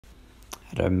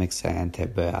how to mix an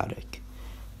antibiotic.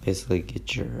 Basically,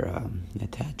 get your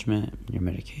attachment, your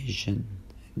medication,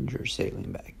 and your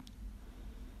saline bag.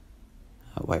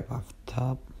 Wipe off the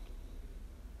top.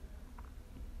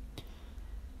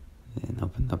 Then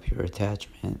open up your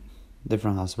attachment.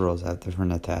 Different hospitals have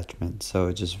different attachments, so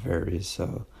it just varies.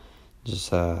 So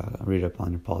just read up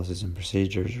on your policies and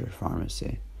procedures or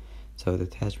pharmacy. So the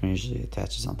attachment usually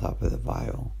attaches on top of the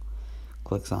vial,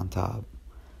 clicks on top.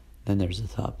 Then there's a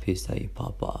top piece that you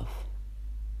pop off.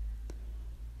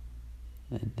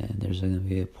 And then there's going to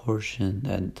be a portion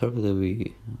that typically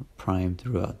we prime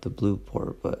throughout the blue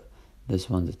port, but this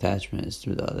one's attachment is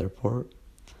through the other port.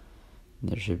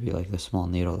 There should be like a small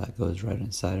needle that goes right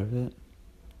inside of it.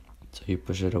 So you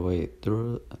push it away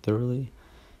thoroughly.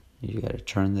 You got to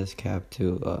turn this cap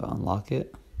to unlock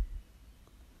it.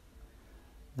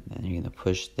 And then you're going to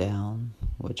push down,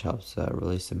 which helps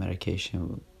release the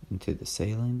medication into the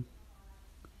saline.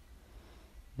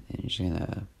 And then you're just going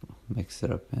to mix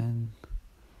it up in.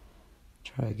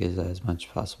 Try to get as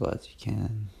much possible as you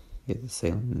can. Get the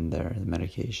saline in there, the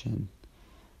medication,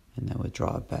 and then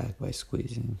withdraw it back by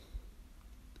squeezing.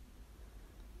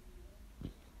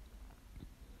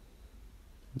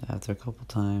 After a couple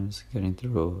times getting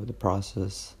through the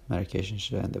process, medication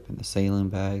should end up in the saline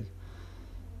bag.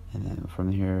 And then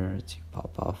from here, you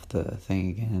pop off the thing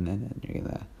again, and then you're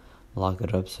going to lock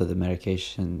it up so the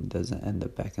medication doesn't end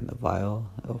up back in the vial.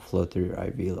 It'll flow through your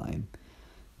IV line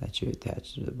that you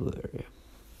attach to the blue area.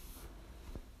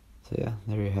 So yeah,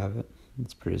 there you have it.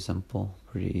 It's pretty simple,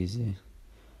 pretty easy.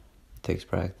 It takes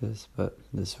practice, but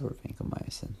this is for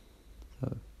vancomycin.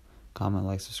 So comment,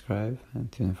 like, subscribe,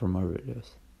 and tune in for more videos.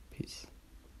 Peace.